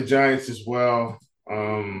like the Giants as well.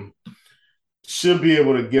 Um, should be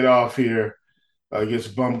able to get off here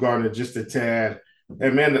against Bumgarner just a tad.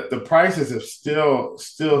 And man, the prices have still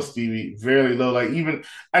Stevie very low. Like even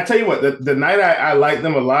I tell you what, the night I liked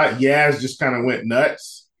them a lot, Yaz just kind of went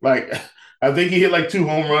nuts. Like I think he hit like 2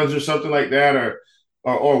 home runs or something like that, or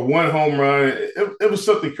 1 home run. It was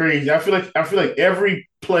something crazy. I feel like every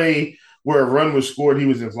play where a run was scored, he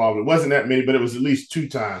was involved. It wasn't that many, but it was at least 2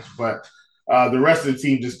 times. But the rest of the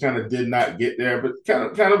team just kind of did not get there. But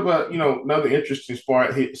kind of another interesting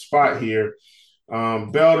spot here.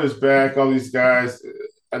 Belt is back. All these guys.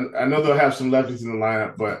 I know they'll have some lefties in the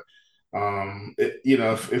lineup, but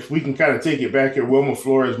if we can kind of take it back here, Wilmer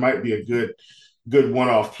Flores might be a good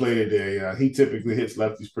one-off play today. He typically hits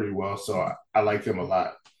lefties pretty well, so I like him a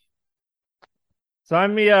lot.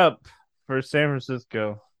 Sign me up for San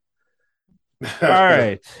Francisco. All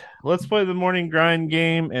right. Let's play the morning grind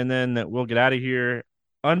game and then we'll get out of here.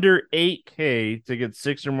 Under 8K to get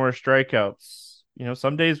 6 or more strikeouts.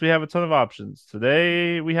 Some days we have a ton of options.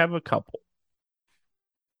 Today we have a couple.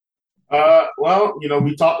 Well,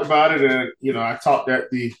 we talked about it, and I talked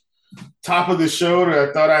at the top of the show that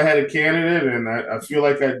I thought I had a candidate, and I feel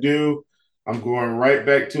like I do. I'm going right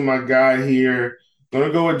back to my guy here.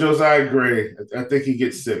 Gonna go with Josiah Gray. I think he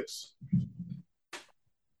gets 6.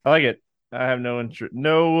 I like it. I have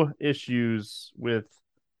no issues with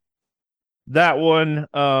that one.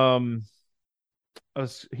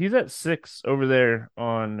 He's at 6 over there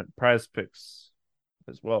on Prize Picks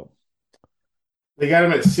as well. They got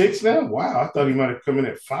him at 6 now. Wow, I thought he might have come in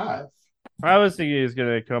at 5. I was thinking he's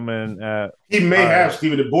gonna come in at. He may have,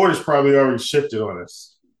 Steven. The board is probably already shifted on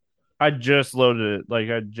us. I just loaded it. Like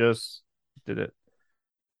I just did it.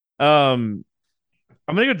 I'm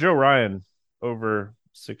gonna go Joe Ryan over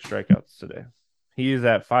 6 strikeouts today. He's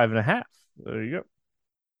at 5.5. There you go.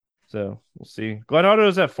 So we'll see. Glenn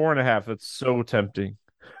Otto's at 4.5. It's so tempting.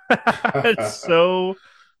 It's so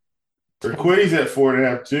Urquidy's at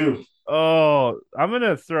 4.5 too. Oh, I'm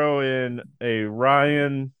gonna throw in a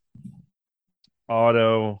Ryan,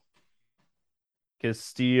 Otto,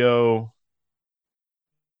 Castillo.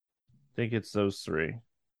 I think it's those three.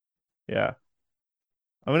 Yeah.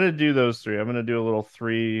 I'm gonna do those three. I'm gonna do a little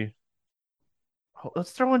three.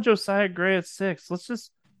 Let's throw in Josiah Gray at 6. Let's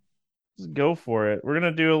just go for it. We're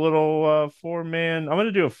gonna do a little 4-man. I'm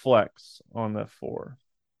gonna do a flex on that 4.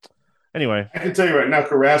 Anyway, I can tell you right now,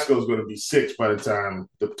 Carrasco is going to be 6 by the time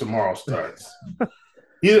tomorrow starts.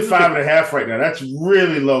 He's at 5.5 right now. That's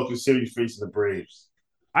really low considering he's facing the Braves.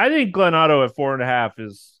 I think Glenn Otto at 4.5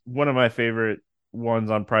 is one of my favorite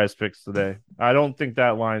ones on Prize Picks today. I don't think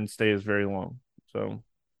that line stays very long. So,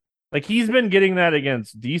 like he's been getting that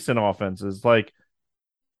against decent offenses. Like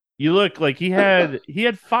you look like he had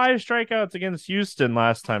 5 strikeouts against Houston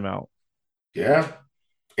last time out. Yeah.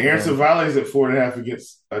 Aaron Savali's at 4.5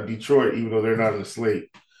 against Detroit, even though they're not in the slate.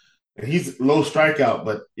 And he's low strikeout,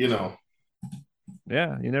 but Yeah,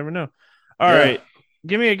 you never know. All right.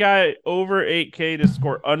 Give me a guy over 8K to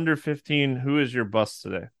score under 15. Who is your bust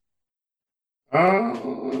today?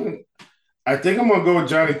 I think I'm gonna go with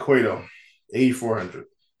Johnny Cueto, 8,400.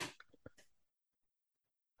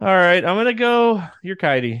 All right, I'm gonna go your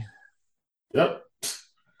Kitey. Yep,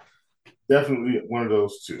 definitely one of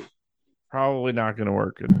those two. Probably not gonna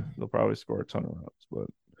work, and they'll probably score a ton of runs. But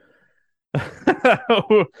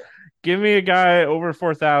give me a guy over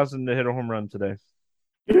 4,000 to hit a home run today.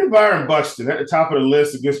 Give me Byron Buxton at the top of the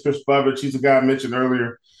list against Chris Bubbage. He's a guy I mentioned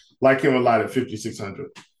earlier. Like him a lot at 5,600.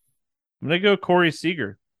 I'm gonna go Corey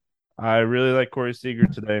Seager. I really like Corey Seager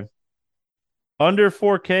today. Under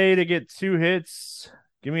 4K to get 2 hits.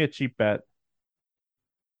 Give me a cheap bet.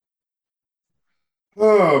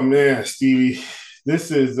 Oh man, Stevie, this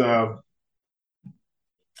is I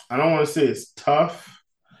don't want to say it's tough,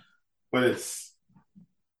 but it's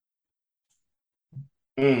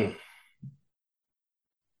mm.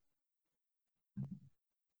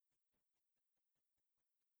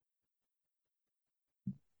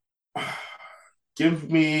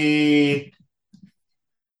 Give me.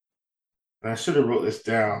 I should have wrote this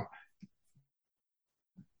down.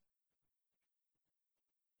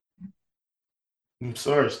 I'm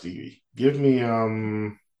sorry, Stevie. Give me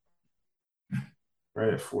right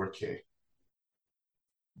at 4K.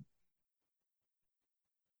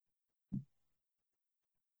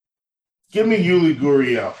 Give me Yuli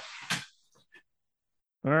Gurriel.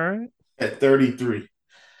 All right. At 33.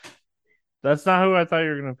 That's not who I thought you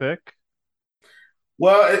were gonna pick.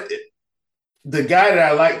 Well, the guy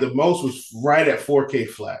that I liked the most was right at 4K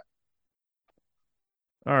flat.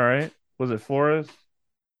 All right. Was it Flores?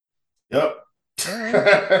 Yep. All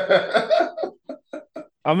right.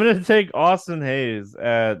 I'm gonna take Austin Hayes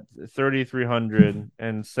at 3,300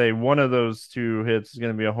 and say one of those two hits is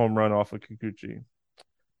gonna be a home run off of Kikuchi.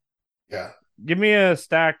 Yeah. Give me a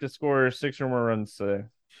stack to score 6 or more runs today.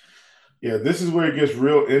 Yeah, this is where it gets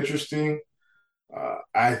real interesting.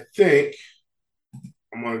 I think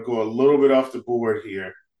I'm going to go a little bit off the board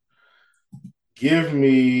here. Give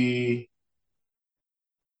me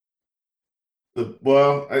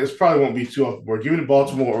it probably won't be too off the board. Give me the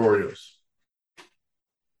Baltimore Orioles.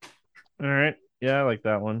 All right. Yeah, I like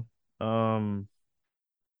that one. Um,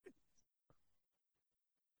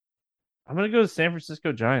 I'm gonna go to San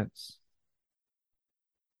Francisco Giants.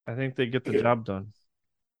 I think they get the job done.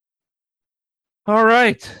 All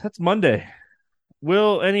right, that's Monday.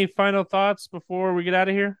 Will, any final thoughts before we get out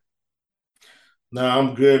of here? No,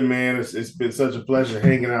 I'm good, man. It's been such a pleasure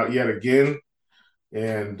hanging out yet again,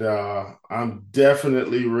 and I'm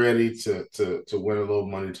definitely ready to win a little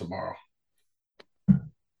money tomorrow.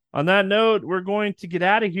 On that note, we're going to get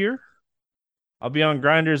out of here. I'll be on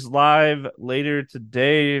Grinders Live later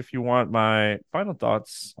today if you want my final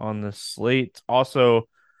thoughts on the slate. Also,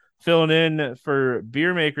 filling in for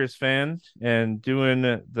Beer Makers fan and doing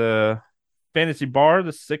the fantasy bar,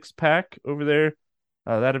 the 6 pack over there.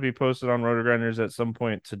 That'll be posted on Roto Grinders at some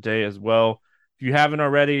point today as well. If you haven't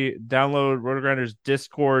already, download Roto Grinders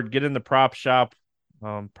Discord, get in the prop shop.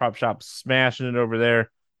 Prop shop smashing it over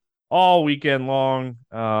there all weekend long.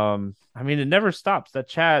 I mean, it never stops. That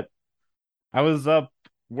chat, I was up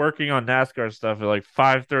working on NASCAR stuff at like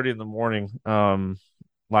 5:30 in the morning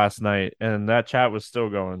last night, and that chat was still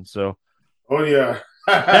going. So Oh yeah,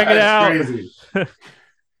 check it it's out. crazy.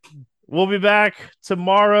 We'll be back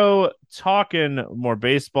tomorrow talking more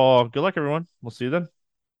baseball. Good luck, everyone. We'll see you then.